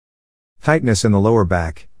Tightness in the lower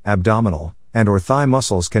back, abdominal, and/or thigh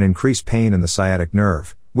muscles can increase pain in the sciatic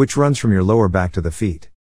nerve, which runs from your lower back to the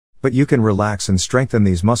feet. But you can relax and strengthen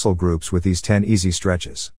these muscle groups with these 10 easy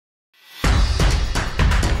stretches.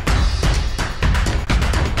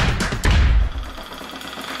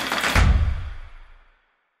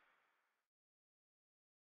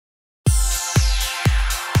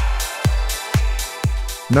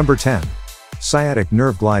 Number 10. Sciatic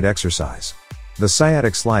Nerve Glide Exercise. The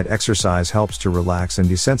sciatic slide exercise helps to relax and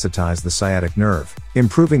desensitize the sciatic nerve,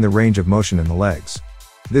 improving the range of motion in the legs.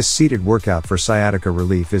 This seated workout for sciatica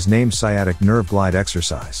relief is named Sciatic Nerve Glide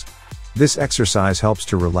Exercise. This exercise helps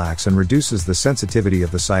to relax and reduces the sensitivity of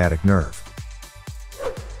the sciatic nerve.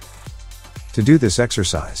 To do this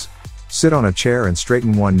exercise, sit on a chair and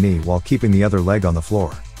straighten one knee while keeping the other leg on the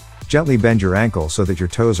floor. Gently bend your ankle so that your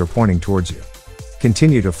toes are pointing towards you.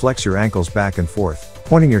 Continue to flex your ankles back and forth,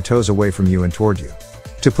 pointing your toes away from you and toward you.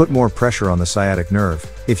 To put more pressure on the sciatic nerve,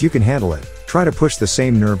 if you can handle it, try to push the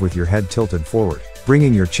same nerve with your head tilted forward,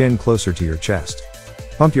 bringing your chin closer to your chest.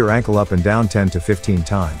 Pump your ankle up and down 10 to 15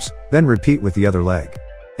 times, then repeat with the other leg.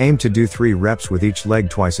 Aim to do 3 reps with each leg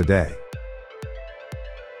twice a day.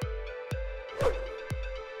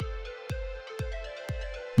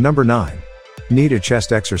 Number 9. Knee to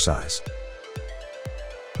chest exercise.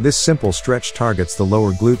 This simple stretch targets the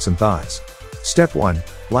lower glutes and thighs. Step 1.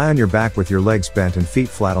 Lie on your back with your legs bent and feet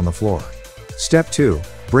flat on the floor. Step 2.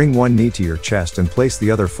 Bring one knee to your chest and place the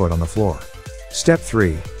other foot on the floor. Step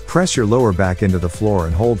 3. Press your lower back into the floor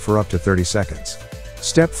and hold for up to 30 seconds.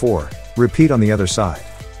 Step 4. Repeat on the other side.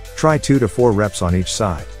 Try 2 to 4 reps on each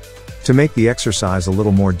side. To make the exercise a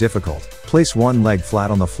little more difficult, place one leg flat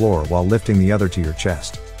on the floor while lifting the other to your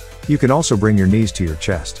chest. You can also bring your knees to your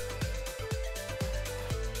chest.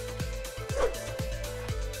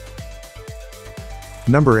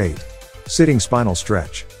 Number 8. Sitting spinal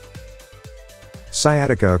stretch.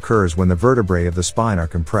 Sciatica occurs when the vertebrae of the spine are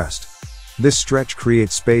compressed. This stretch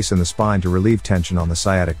creates space in the spine to relieve tension on the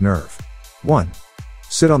sciatic nerve. 1.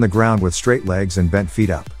 Sit on the ground with straight legs and bent feet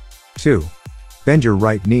up. 2. Bend your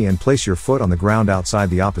right knee and place your foot on the ground outside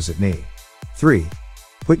the opposite knee. 3.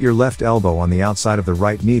 Put your left elbow on the outside of the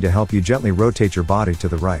right knee to help you gently rotate your body to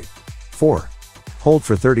the right. 4. Hold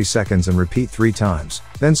for 30 seconds and repeat 3 times,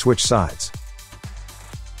 then switch sides.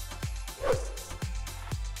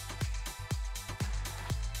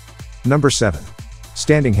 Number 7.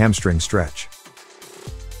 Standing hamstring stretch.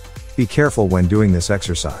 Be careful when doing this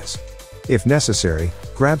exercise. If necessary,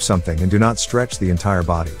 grab something and do not stretch the entire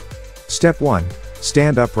body. Step 1.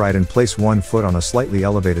 Stand upright and place one foot on a slightly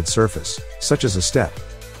elevated surface, such as a step.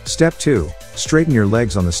 Step 2. Straighten your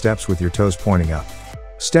legs on the steps with your toes pointing up.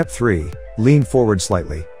 Step 3. Lean forward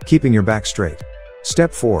slightly, keeping your back straight.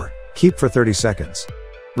 Step 4. Keep for 30 seconds.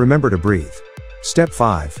 Remember to breathe. Step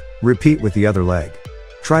 5. Repeat with the other leg.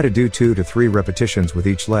 Try to do 2 to 3 repetitions with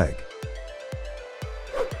each leg.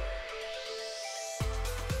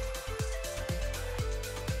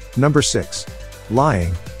 Number 6.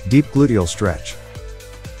 Lying, deep gluteal stretch.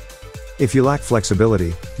 If you lack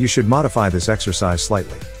flexibility, you should modify this exercise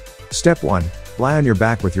slightly. Step 1. Lie on your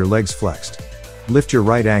back with your legs flexed. Lift your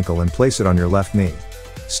right ankle and place it on your left knee.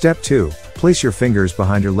 Step 2. Place your fingers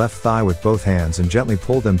behind your left thigh with both hands and gently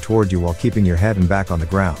pull them toward you while keeping your head and back on the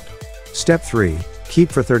ground. Step 3. Keep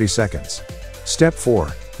for 30 seconds. Step 4.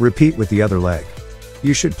 Repeat with the other leg.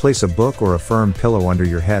 You should place a book or a firm pillow under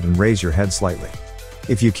your head and raise your head slightly.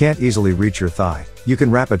 If you can't easily reach your thigh, you can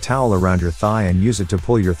wrap a towel around your thigh and use it to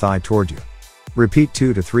pull your thigh toward you. Repeat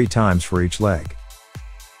 2 to 3 times for each leg.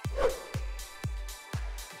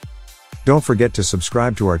 Don't forget to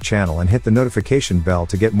subscribe to our channel and hit the notification bell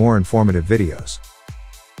to get more informative videos.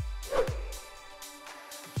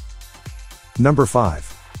 Number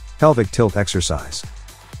 5. Pelvic tilt exercise.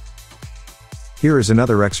 Here is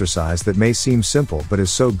another exercise that may seem simple but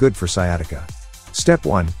is so good for sciatica. Step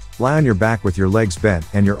 1. Lie on your back with your legs bent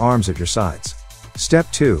and your arms at your sides. Step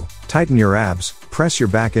 2. Tighten your abs, press your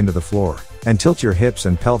back into the floor, and tilt your hips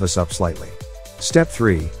and pelvis up slightly. Step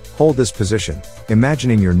 3. Hold this position,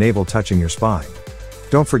 imagining your navel touching your spine.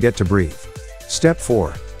 Don't forget to breathe. Step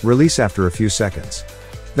 4. Release after a few seconds.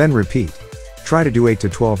 Then repeat. Try to do 8 to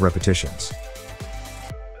 12 repetitions.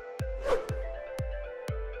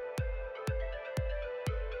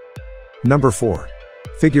 Number 4.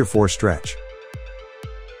 Figure 4 stretch.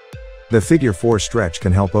 The figure 4 stretch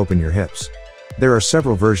can help open your hips. There are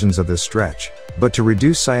several versions of this stretch, but to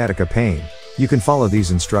reduce sciatica pain, you can follow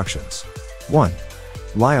these instructions. 1.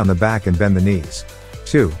 Lie on the back and bend the knees.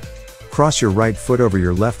 2. Cross your right foot over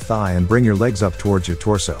your left thigh and bring your legs up towards your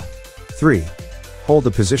torso. 3. Hold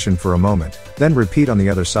the position for a moment, then repeat on the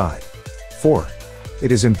other side. 4.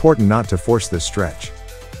 It is important not to force this stretch.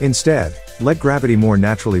 Instead, let gravity more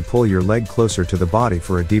naturally pull your leg closer to the body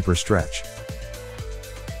for a deeper stretch.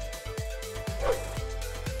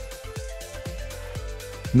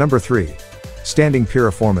 Number 3. Standing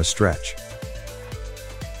piriformis stretch.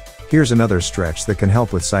 Here's another stretch that can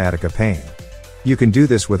help with sciatica pain. You can do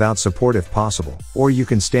this without support if possible, or you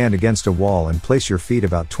can stand against a wall and place your feet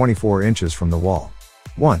about 24 inches from the wall.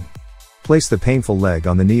 1. Place the painful leg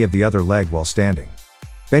on the knee of the other leg while standing.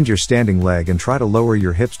 Bend your standing leg and try to lower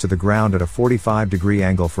your hips to the ground at a 45-degree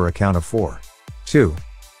angle for a count of 4. 2.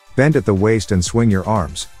 Bend at the waist and swing your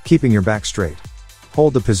arms, keeping your back straight.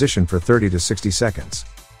 Hold the position for 30 to 60 seconds.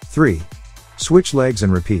 3. Switch legs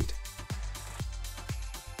and repeat.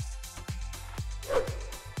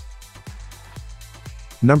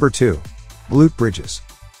 Number 2. Glute bridges.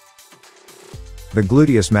 The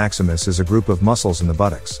gluteus maximus is a group of muscles in the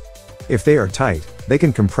buttocks. If they are tight, they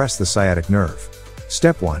can compress the sciatic nerve.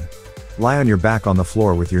 Step 1. Lie on your back on the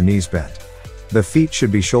floor with your knees bent. The feet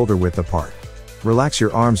should be shoulder width apart. Relax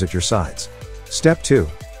your arms at your sides. Step 2.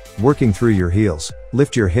 Working through your heels,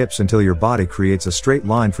 lift your hips until your body creates a straight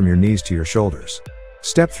line from your knees to your shoulders.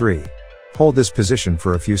 Step 3. Hold this position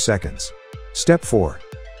for a few seconds. Step 4.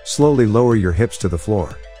 Slowly lower your hips to the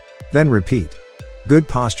floor. Then repeat. Good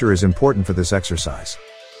posture is important for this exercise.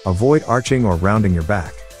 Avoid arching or rounding your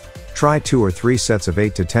back. Try 2 or 3 sets of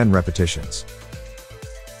 8 to 10 repetitions.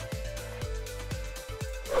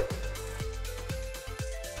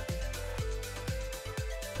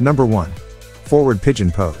 Number 1. Forward pigeon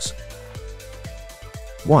pose.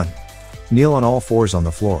 1. Kneel on all fours on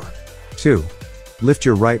the floor. 2. Lift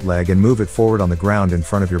your right leg and move it forward on the ground in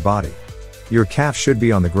front of your body. Your calf should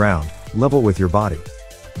be on the ground, level with your body.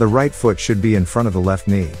 The right foot should be in front of the left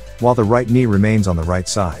knee, while the right knee remains on the right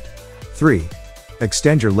side. 3.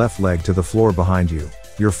 Extend your left leg to the floor behind you,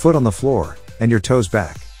 your foot on the floor, and your toes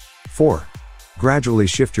back. 4. Gradually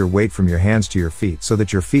shift your weight from your hands to your feet so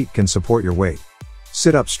that your feet can support your weight.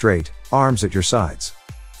 Sit up straight, arms at your sides.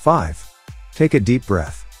 5. Take a deep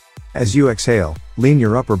breath. As you exhale, lean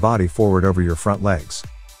your upper body forward over your front legs.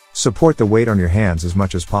 Support the weight on your hands as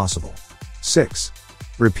much as possible. 6.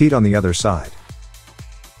 Repeat on the other side.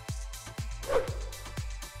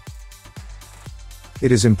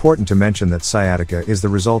 It is important to mention that sciatica is the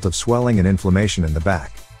result of swelling and inflammation in the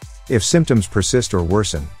back. If symptoms persist or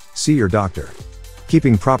worsen, see your doctor.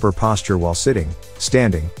 Keeping proper posture while sitting,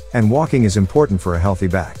 standing, and walking is important for a healthy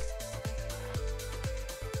back.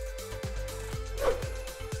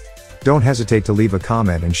 Don't hesitate to leave a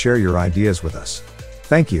comment and share your ideas with us.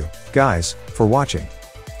 Thank you, guys, for watching.